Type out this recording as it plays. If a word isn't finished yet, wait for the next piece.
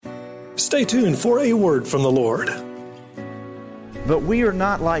Stay tuned for a word from the Lord. But we are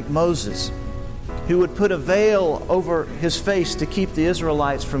not like Moses, who would put a veil over his face to keep the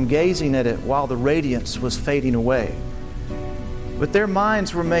Israelites from gazing at it while the radiance was fading away. But their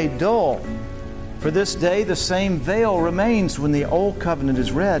minds were made dull. For this day the same veil remains when the old covenant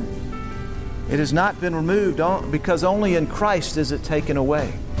is read. It has not been removed because only in Christ is it taken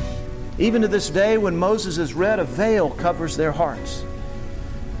away. Even to this day when Moses is read, a veil covers their hearts.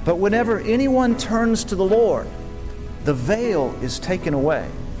 But whenever anyone turns to the Lord, the veil is taken away.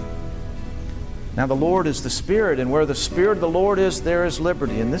 Now the Lord is the Spirit, and where the Spirit of the Lord is, there is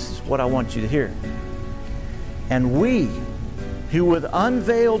liberty. And this is what I want you to hear. And we, who with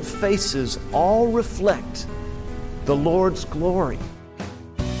unveiled faces all reflect the Lord's glory.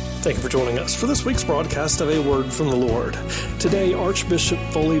 Thank you for joining us for this week's broadcast of A Word from the Lord. Today, Archbishop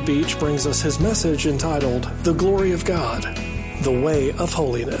Foley Beach brings us his message entitled, The Glory of God, the Way of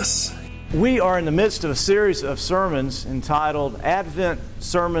Holiness. We are in the midst of a series of sermons entitled Advent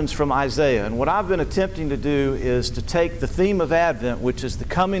Sermons from Isaiah. And what I've been attempting to do is to take the theme of Advent, which is the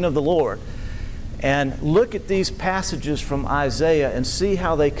coming of the Lord, and look at these passages from Isaiah and see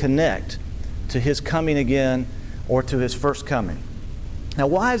how they connect to His coming again or to His first coming. Now,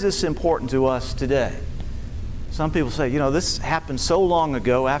 why is this important to us today? Some people say, this happened so long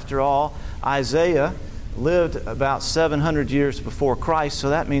ago. After all, Isaiah lived about 700 years before Christ, so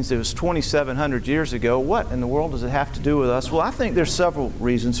that means it was 2,700 years ago. What in the world does it have to do with us? Well, I think there's several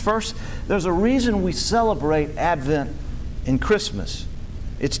reasons. First, there's a reason we celebrate Advent in Christmas.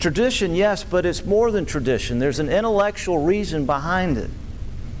 It's tradition, yes, but it's more than tradition. There's an intellectual reason behind it.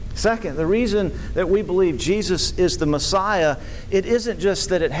 Second, the reason that we believe Jesus is the Messiah, it isn't just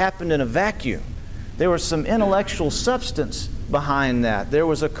that it happened in a vacuum. There was some intellectual substance behind that. There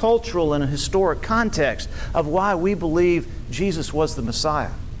was a cultural and a historic context of why we believe Jesus was the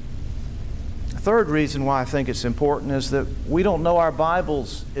Messiah. The third reason why I think it's important is that we don't know our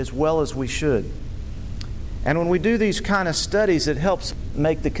Bibles as well as we should. And when we do these kind of studies, it helps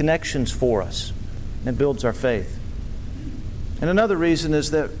make the connections for us. It builds our faith. And another reason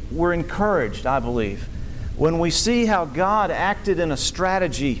is that we're encouraged, I believe, when we see how God acted in a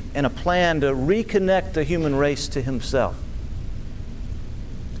strategy and a plan to reconnect the human race to Himself.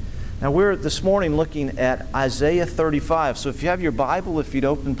 Now, we're this morning looking at Isaiah 35. So if you have your Bible, if you'd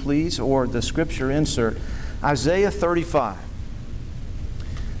open, please, or the scripture insert, Isaiah 35,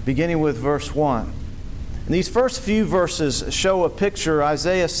 beginning with verse 1. And these first few verses show a picture.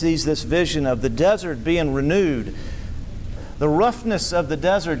 Isaiah sees this vision of the desert being renewed, the roughness of the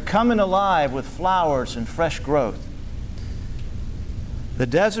desert coming alive with flowers and fresh growth. The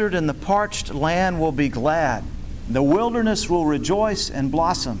desert and the parched land will be glad. The wilderness will rejoice and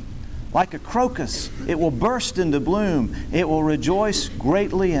blossom. Like a crocus, it will burst into bloom. It will rejoice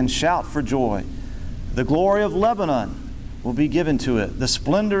greatly and shout for joy. The glory of Lebanon will be given to it, the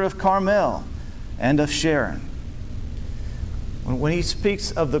splendor of Carmel and of Sharon. When he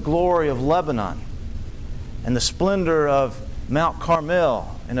speaks of the glory of Lebanon and the splendor of Mount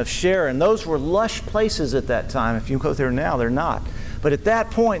Carmel and of Sharon, those were lush places at that time. If you go there now, they're not. But at that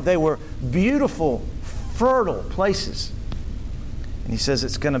point, they were beautiful, fertile places. And he says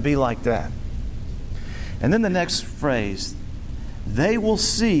it's going to be like that. And then the next phrase, they will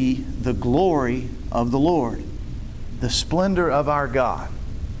see the glory of the Lord, the splendor of our God.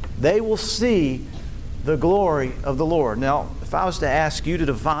 They will see the glory of the Lord. Now, if I was to ask you to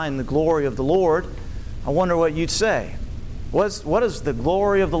define the glory of the Lord, I wonder what you'd say. What does the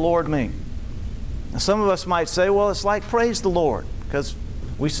glory of the Lord mean? Now, some of us might say, well, it's like praise the Lord, because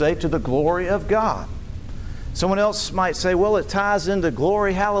we say to the glory of God. Someone else might say, well, it ties into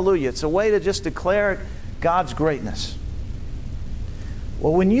glory, hallelujah. It's a way to just declare God's greatness.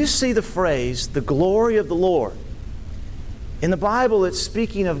 Well, when you see the phrase, the glory of the Lord, in the Bible, it's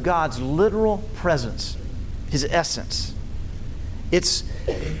speaking of God's literal presence, His essence. It's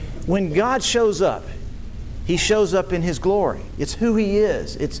when God shows up, He shows up in His glory. It's who He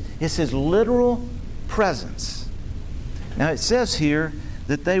is. It's His literal presence. Now, it says here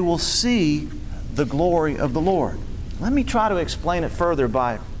that they will see the glory of the Lord. Let me try to explain it further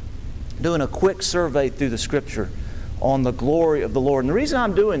by doing a quick survey through the Scripture on the glory of the Lord. And the reason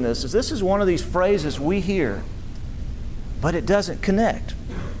I'm doing this is one of these phrases we hear, but it doesn't connect.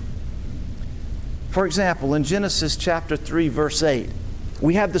 For example, in Genesis chapter 3, verse 8,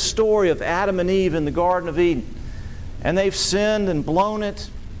 we have the story of Adam and Eve in the Garden of Eden. And they've sinned and blown it.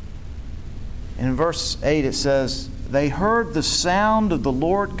 And in verse 8 it says, they heard the sound of the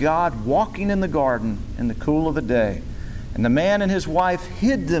Lord God walking in the garden in the cool of the day. And the man and his wife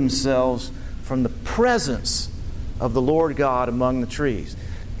hid themselves from the presence of the Lord God among the trees.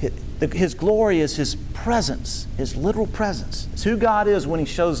 His glory is His presence, His literal presence. It's who God is when He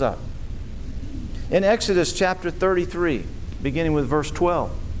shows up. In Exodus chapter 33, beginning with verse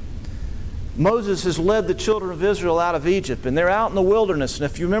 12, Moses has led the children of Israel out of Egypt, and they're out in the wilderness. And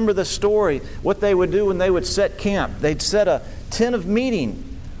if you remember the story, what they would do when they would set camp, they'd set a tent of meeting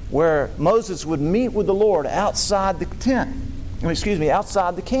where Moses would meet with the Lord outside the tent.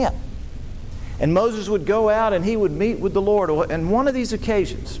 Outside the camp. And Moses would go out and he would meet with the Lord. And one of these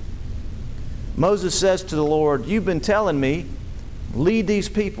occasions, Moses says to the Lord, "You've been telling me, lead these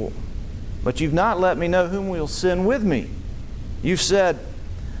people, but you've not let me know whom will send with me. You've said,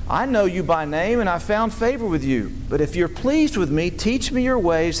 I know you by name, and I found favor with you. But if you're pleased with me, teach me your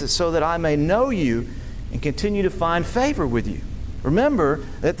ways so that I may know you and continue to find favor with you." Remember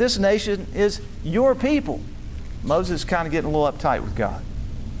that this nation is your people. Moses is kind of getting a little uptight with God.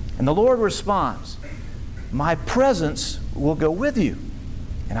 And the Lord responds, "My presence will go with you,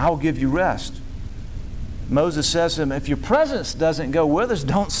 and I will give you rest." Moses says to him, "If your presence doesn't go with us,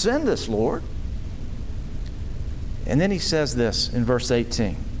 don't send us, Lord." And then he says this in verse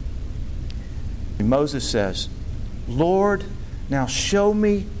 18. Moses says, "Lord, now show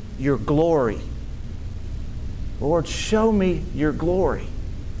me your glory." Lord, show me your glory.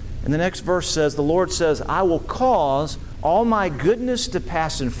 And the next verse says, the Lord says, "I will cause all my goodness to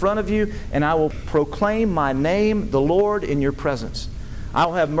pass in front of you, and I will proclaim my name, the Lord, in your presence. I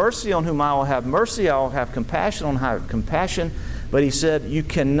will have mercy on whom I will have mercy. I will have compassion on whom I have compassion." But he said, "You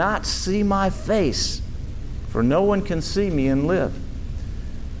cannot see my face, for no one can see me and live."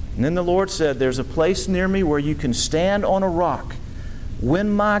 And then the Lord said, "There's a place near me where you can stand on a rock. When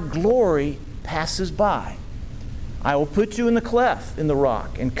my glory passes by, I will put you in the cleft in the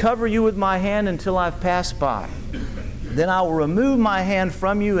rock and cover you with my hand until I've passed by. Then I will remove my hand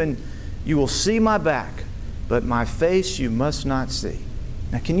from you and you will see my back, but my face you must not see."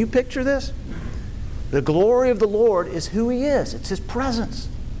 Now, can you picture this? The glory of the Lord is who He is. It's His presence.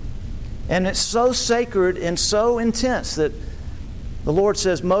 And it's so sacred and so intense that the Lord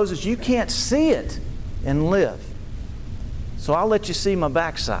says, "Moses, you can't see it and live. So I'll let you see my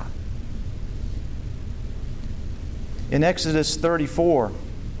backside." In Exodus 34,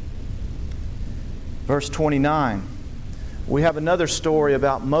 verse 29, we have another story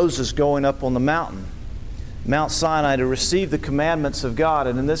about Moses going up on the mountain, Mount Sinai, to receive the commandments of God.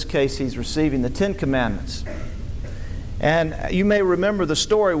 And in this case, he's receiving the 10 Commandments. And you may remember the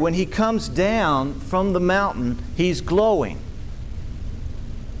story. When he comes down from the mountain, he's glowing.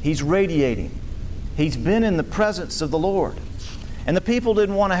 He's radiating. He's been in the presence of the Lord. And the people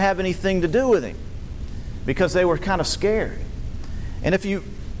didn't want to have anything to do with him because they were kind of scared. And if you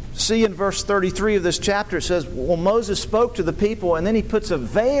see in verse 33 of this chapter, it says, well, Moses spoke to the people, and then he puts a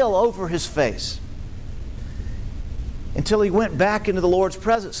veil over his face until he went back into the Lord's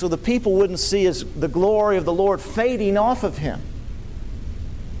presence so the people wouldn't see the glory of the Lord fading off of him.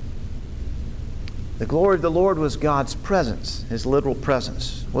 The glory of the Lord was God's presence, His literal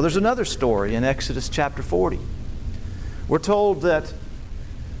presence. Well, there's another story in Exodus chapter 40. We're told that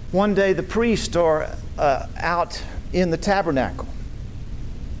one day the priests are out in the tabernacle.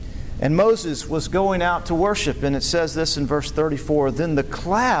 And Moses was going out to worship, and it says this in verse 34, "Then the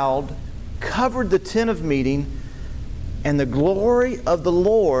cloud covered the tent of meeting, and the glory of the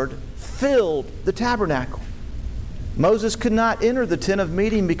Lord filled the tabernacle." Moses could not enter the tent of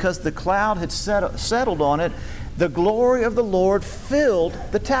meeting because the cloud had settled on it. The glory of the Lord filled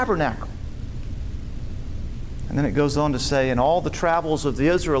the tabernacle. And then it goes on to say, in all the travels of the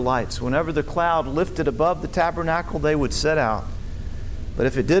Israelites, whenever the cloud lifted above the tabernacle, they would set out. But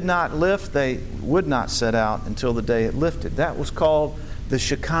if it did not lift, they would not set out until the day it lifted. That was called the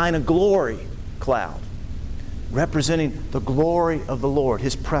Shekinah glory cloud, representing the glory of the Lord,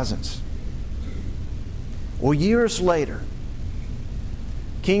 His presence. Well, years later,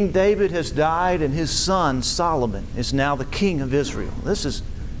 King David has died, and his son Solomon is now the king of Israel. This is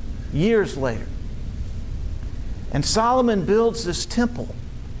years later. And Solomon builds this temple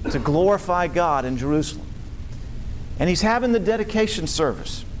to glorify God in Jerusalem. And he's having the dedication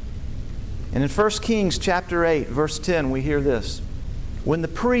service. And in 1 Kings chapter 8, verse 10, we hear this. "When the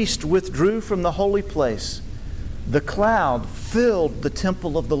priest withdrew from the holy place, the cloud filled the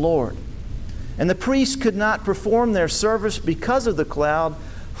temple of the Lord. And the priests could not perform their service because of the cloud,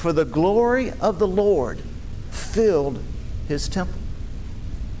 for the glory of the Lord filled His temple."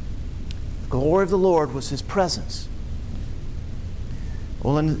 The glory of the Lord was His presence.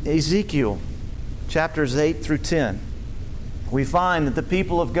 Well, in Ezekiel chapters 8 through 10, we find that the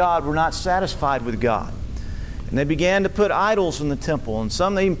people of God were not satisfied with God. And they began to put idols in the temple, and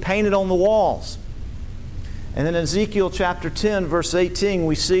some they even painted on the walls. And then in Ezekiel chapter 10, verse 18,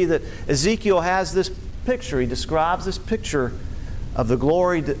 we see that Ezekiel has this picture. He describes this picture of the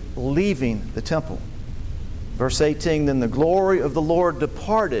glory leaving the temple. Verse 18, then the glory of the Lord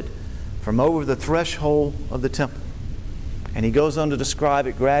departed from over the threshold of the temple. And he goes on to describe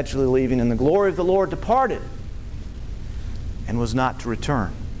it gradually leaving. And the glory of the Lord departed and was not to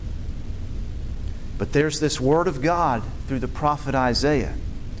return. But there's this word of God through the prophet Isaiah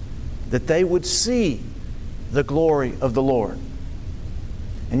that they would see the glory of the Lord.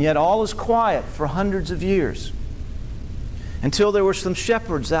 And yet all is quiet for hundreds of years until there were some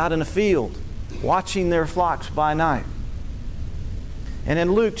shepherds out in a field watching their flocks by night. And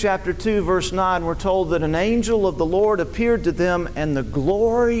in Luke chapter 2, verse 9, we're told that an angel of the Lord appeared to them, and the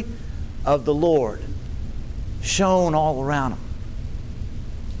glory of the Lord shone all around them.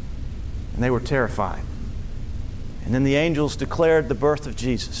 And they were terrified. And then the angels declared the birth of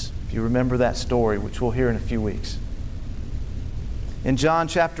Jesus. If you remember that story, which we'll hear in a few weeks. In John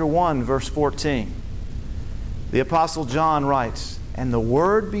chapter 1, verse 14, the Apostle John writes, and the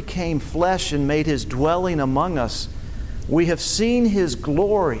Word became flesh and made His dwelling among us. We have seen His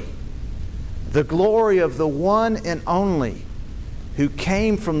glory, the glory of the one and only who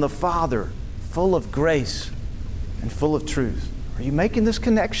came from the Father, full of grace and full of truth. Are you making this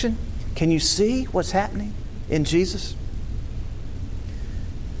connection? Can you see what's happening in Jesus?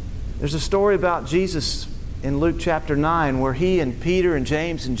 There's a story about Jesus in Luke chapter 9 where He and Peter and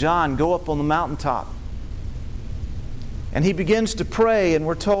James and John go up on the mountaintop. And He begins to pray, and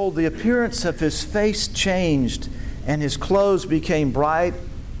we're told the appearance of His face changed and His clothes became bright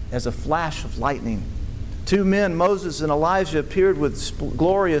as a flash of lightning. Two men, Moses and Elijah, appeared with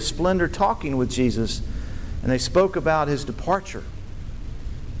glorious splendor talking with Jesus, and they spoke about His departure.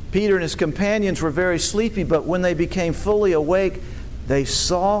 Peter and his companions were very sleepy, but when they became fully awake, they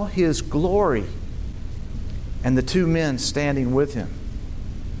saw His glory and the two men standing with Him.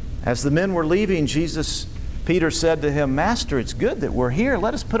 As the men were leaving, Peter said to Him, Master, it's good that we're here.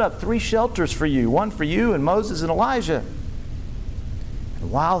 Let us put up 3 shelters for you, one for you and Moses and Elijah.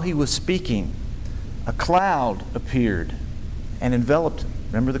 And while he was speaking, a cloud appeared and enveloped him.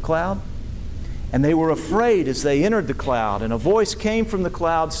 Remember the cloud? And they were afraid as they entered the cloud. And a voice came from the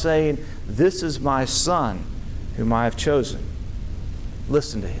cloud saying, This is my Son, whom I have chosen.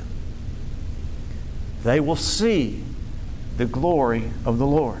 Listen to Him. They will see the glory of the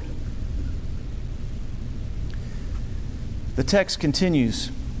Lord. The text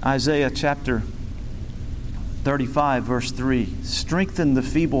continues, Isaiah chapter 35, verse 3. Strengthen the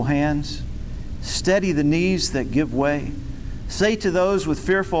feeble hands, steady the knees that give way. Say to those with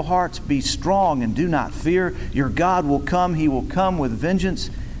fearful hearts, Be strong and do not fear. Your God will come. He will come with vengeance,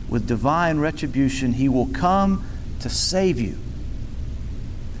 with divine retribution. He will come to save you.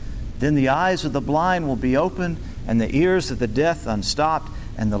 Then the eyes of the blind will be opened, and the ears of the deaf unstopped,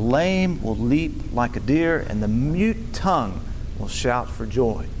 and the lame will leap like a deer, and the mute tongue will shout for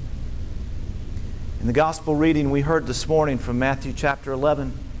joy. In the gospel reading we heard this morning from Matthew chapter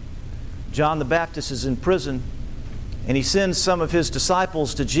 11, John the Baptist is in prison, and he sends some of his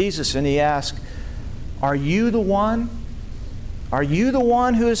disciples to Jesus, and he asks, Are you the one? Are you the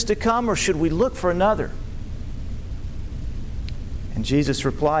one who is to come, or should we look for another? And Jesus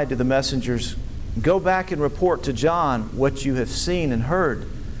replied to the messengers, Go back and report to John what you have seen and heard.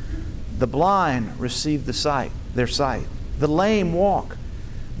 The blind receive their sight. The lame walk.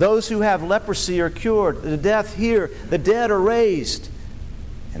 Those who have leprosy are cured. The deaf hear. The dead are raised.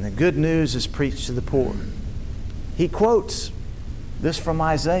 And the good news is preached to the poor. He quotes this from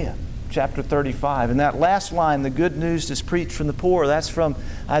Isaiah chapter 35. And that last line, the good news is preached from the poor, that's from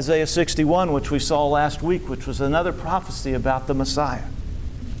Isaiah 61, which we saw last week, which was another prophecy about the Messiah.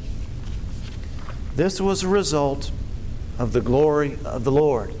 This was a result of the glory of the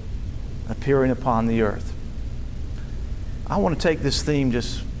Lord appearing upon the earth. I want to take this theme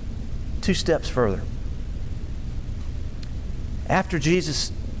just 2 steps further. After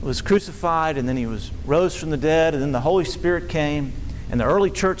Jesus was crucified, and then He was rose from the dead, and then the Holy Spirit came, and the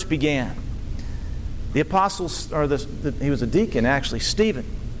early church began. The apostles, he was a deacon actually, Stephen,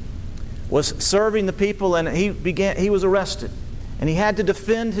 was serving the people, and he was arrested, and he had to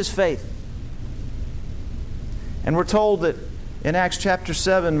defend his faith. And we're told that in Acts chapter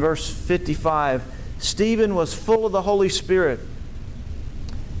 7, verse 55, Stephen was full of the Holy Spirit.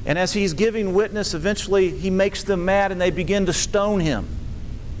 And as he's giving witness, eventually he makes them mad and they begin to stone him.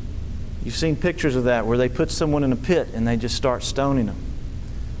 You've seen pictures of that where they put someone in a pit and they just start stoning them.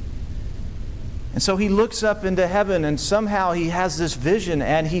 And so he looks up into heaven, and somehow he has this vision,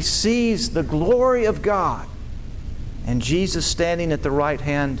 and he sees the glory of God and Jesus standing at the right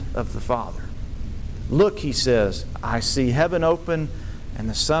hand of the Father. Look, he says, I see heaven open and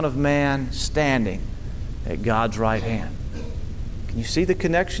the Son of Man standing at God's right hand. Can you see the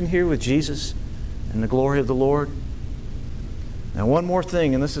connection here with Jesus and the glory of the Lord? Now, one more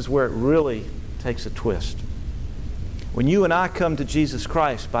thing, and this is where it really takes a twist. When you and I come to Jesus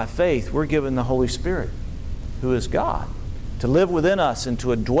Christ by faith, we're given the Holy Spirit, who is God, to live within us and to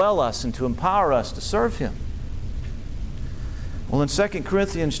indwell us and to empower us to serve Him. Well, in 2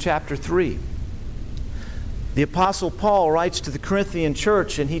 Corinthians chapter 3, the Apostle Paul writes to the Corinthian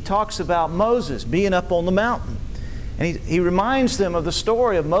church, and he talks about Moses being up on the mountain. And he reminds them of the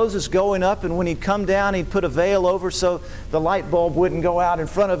story of Moses going up, and when he'd come down, he'd put a veil over so the light bulb wouldn't go out in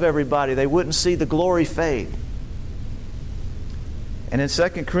front of everybody. They wouldn't see the glory fade. And in 2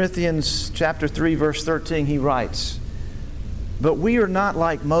 Corinthians chapter 3, verse 13, he writes, But we are not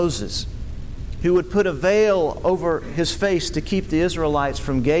like Moses, who would put a veil over his face to keep the Israelites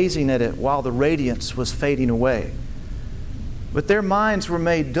from gazing at it while the radiance was fading away. But their minds were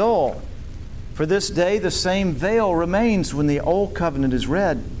made dull. For this day the same veil remains when the old covenant is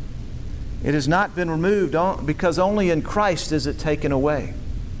read. It has not been removed because only in Christ is it taken away.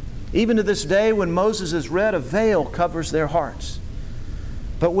 Even to this day when Moses is read, a veil covers their hearts.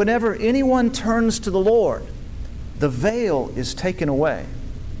 But whenever anyone turns to the Lord, the veil is taken away.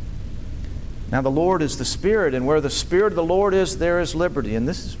 Now the Lord is the Spirit, and where the Spirit of the Lord is, there is liberty. And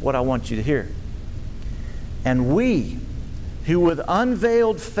this is what I want you to hear. And we, who with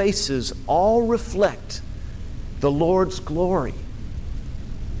unveiled faces all reflect the Lord's glory,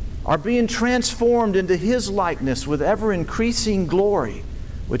 are being transformed into His likeness with ever-increasing glory,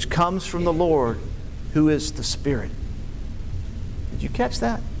 which comes from the Lord, who is the Spirit. Did you catch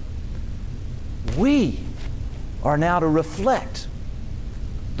that? We are now to reflect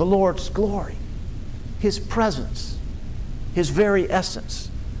the Lord's glory, His presence, His very essence,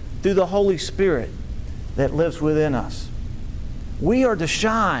 through the Holy Spirit that lives within us. We are to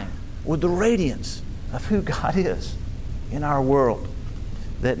shine with the radiance of who God is in our world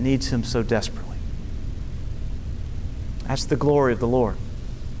that needs Him so desperately. That's the glory of the Lord.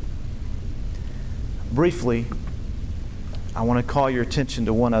 Briefly, I want to call your attention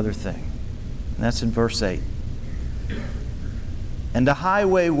to one other thing, and that's in verse 8. And a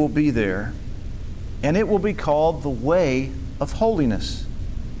highway will be there, and it will be called the way of holiness.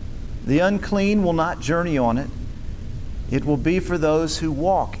 The unclean will not journey on it. It will be for those who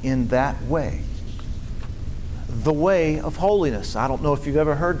walk in that way. The way of holiness. I don't know if you've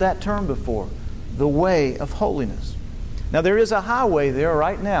ever heard that term before. The way of holiness. Now there is a highway there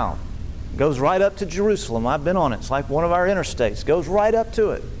right now. It goes right up to Jerusalem. I've been on it. It's like one of our interstates. It goes right up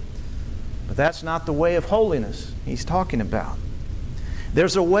to it. But that's not the way of holiness he's talking about.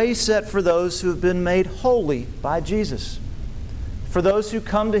 There's a way set for those who have been made holy by Jesus. For those who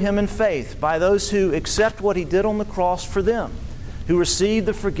come to Him in faith, by those who accept what He did on the cross for them, who receive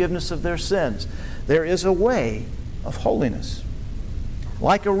the forgiveness of their sins. There is a way of holiness.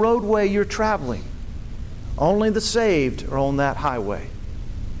 Like a roadway you're traveling, only the saved are on that highway.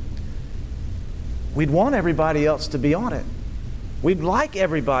 We'd want everybody else to be on it. We'd like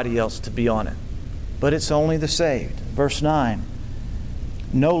everybody else to be on it. But it's only the saved. Verse 9,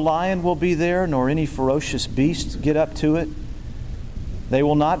 No lion will be there, nor any ferocious beast get up to it. They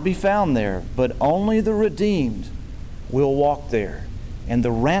will not be found there, but only the redeemed will walk there, and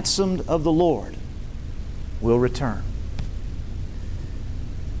the ransomed of the Lord will return.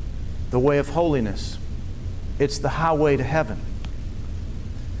 The way of holiness. It's the highway to heaven.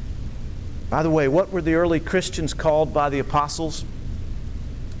 By the way, what were the early Christians called by the apostles?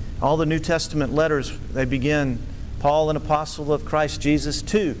 All the New Testament letters, they begin, Paul, an apostle of Christ Jesus,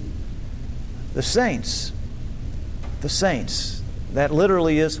 to the saints. The saints. That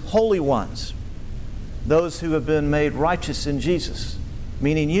literally is holy ones. Those who have been made righteous in Jesus.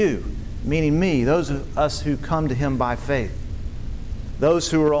 Meaning you, meaning me. Those of us who come to Him by faith. Those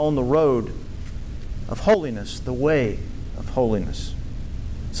who are on the road of holiness, the way of holiness.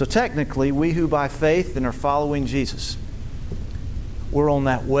 So technically, we who by faith and are following Jesus, we're on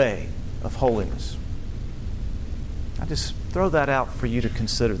that way of holiness. I just throw that out for you to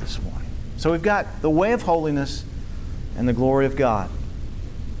consider this morning. So we've got the way of holiness and the glory of God.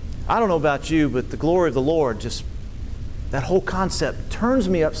 I don't know about you, but the glory of the Lord, just that whole concept turns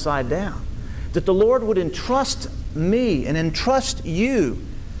me upside down. That the Lord would entrust me and entrust you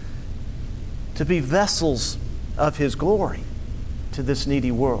to be vessels of His glory to this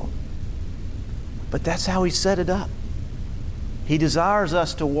needy world. But that's how He set it up. He desires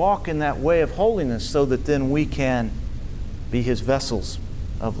us to walk in that way of holiness so that then we can be His vessels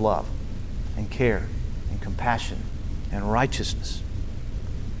of love and care and compassion and righteousness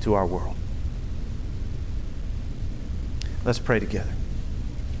to our world. Let's pray together.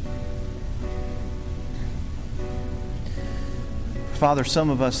 Father, some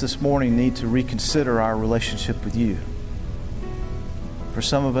of us this morning need to reconsider our relationship with you. For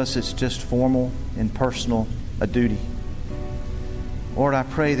some of us, it's just formal and personal, a duty. Lord, I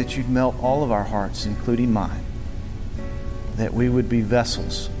pray that you'd melt all of our hearts, including mine, that we would be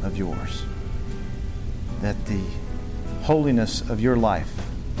vessels of yours, that the holiness of your life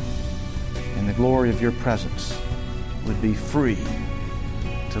and the glory of your presence would be free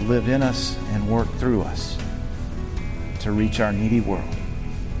to live in us and work through us to reach our needy world.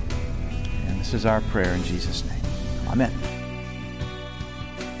 And this is our prayer in Jesus' name. Amen.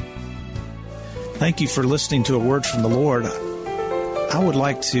 Thank you for listening to A Word from the Lord. I would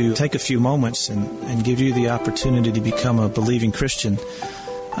like to take a few moments and give you the opportunity to become a believing Christian.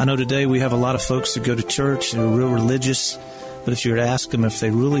 I know today we have a lot of folks that go to church and are real religious, but if you were to ask them if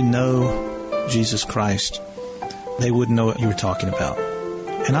they really know Jesus Christ, they wouldn't know what you were talking about.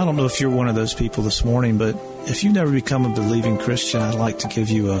 And I don't know if you're one of those people this morning, but if you've never become a believing Christian, I'd like to give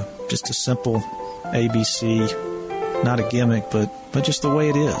you just a simple ABC, not a gimmick, but just the way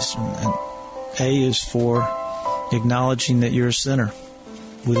it is. And A is for acknowledging that you're a sinner.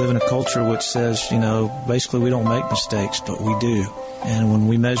 We live in a culture which says, basically we don't make mistakes, but we do. And when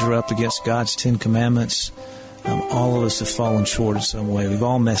we measure up against God's 10 Commandments, all of us have fallen short in some way. We've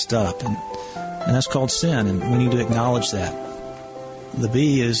all messed up, and that's called sin, and we need to acknowledge that. The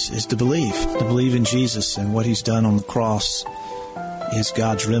B is to believe in Jesus and what He's done on the cross is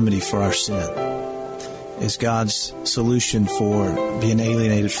God's remedy for our sin, is God's solution for being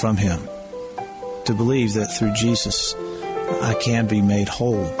alienated from Him. To believe that through Jesus I can be made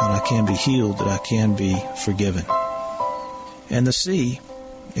whole, that I can be healed, that I can be forgiven. And the C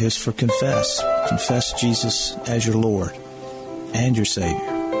is for confess. Confess Jesus as your Lord and your Savior.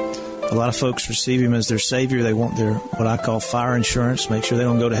 A lot of folks receive Him as their Savior. They want their, what I call fire insurance, make sure they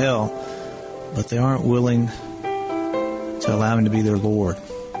don't go to hell. But they aren't willing to allow Him to be their Lord,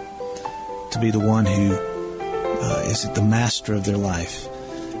 to be the one who is the master of their life.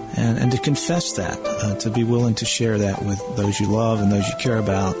 And to confess that, to be willing to share that with those you love and those you care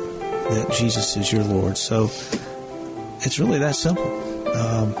about, that Jesus is your Lord. So it's really that simple.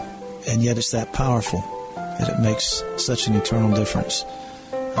 And yet it's that powerful that it makes such an eternal difference.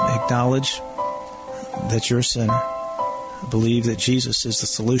 Acknowledge that you're a sinner. Believe that Jesus is the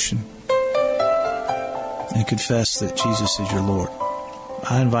solution. And confess that Jesus is your Lord.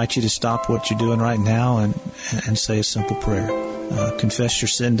 I invite you to stop what you're doing right now and say a simple prayer. Confess your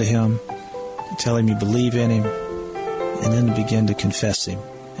sin to Him. Tell Him you believe in Him. And then to begin to confess Him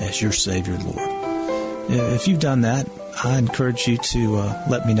as your Savior, Lord. If you've done that, I encourage you to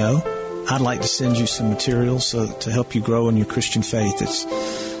let me know. I'd like to send you some materials to help you grow in your Christian faith.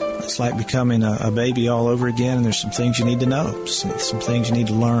 It's like becoming a baby all over again, and there's some things you need to know, some things you need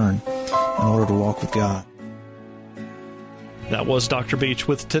to learn in order to walk with God. That was Dr. Beach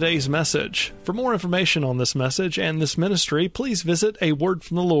with today's message. For more information on this message and this ministry, please visit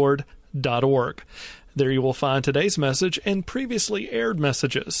awordfromthelord.org. There you will find today's message and previously aired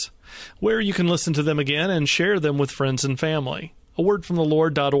messages, where you can listen to them again and share them with friends and family.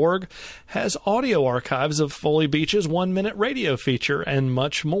 awordfromthelord.org has audio archives of Foley Beach's 1-minute radio feature and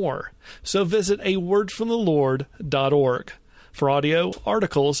much more. So visit awordfromthelord.org for audio,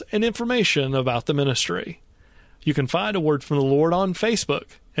 articles, and information about the ministry. You can find A Word from the Lord on Facebook,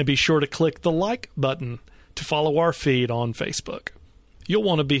 and be sure to click the like button to follow our feed on Facebook. You'll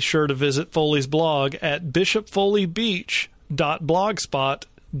want to be sure to visit Foley's blog at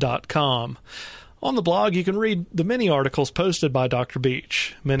bishopfoleybeach.blogspot.com. On the blog, you can read the many articles posted by Dr.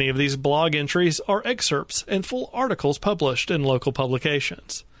 Beach. Many of these blog entries are excerpts and full articles published in local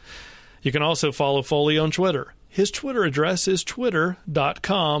publications. You can also follow Foley on Twitter. His Twitter address is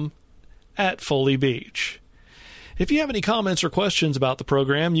twitter.com/FoleyBeach. If you have any comments or questions about the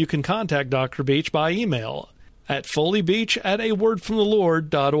program, you can contact Dr. Beach by email at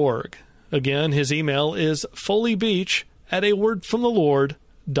foleybeach@awordfromthelord.org. Again, his email is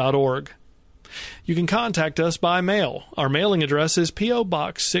foleybeach@awordfromthelord.org. You can contact us by mail. Our mailing address is P.O.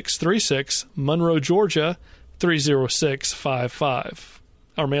 Box 636, Monroe, Georgia 30655.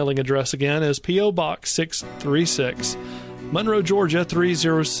 Our mailing address again is P.O. Box 636, Monroe, Georgia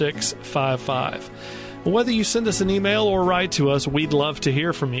 30655. Whether you send us an email or write to us, we'd love to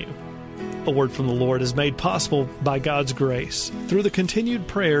hear from you. A Word from the Lord is made possible by God's grace through the continued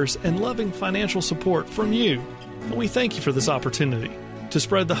prayers and loving financial support from you. And we thank you for this opportunity to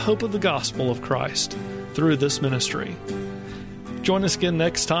spread the hope of the gospel of Christ through this ministry. Join us again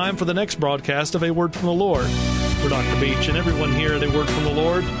next time for the next broadcast of A Word from the Lord. For Dr. Beach and everyone here at A Word from the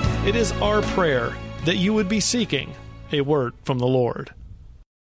Lord, it is our prayer that you would be seeking a word from the Lord.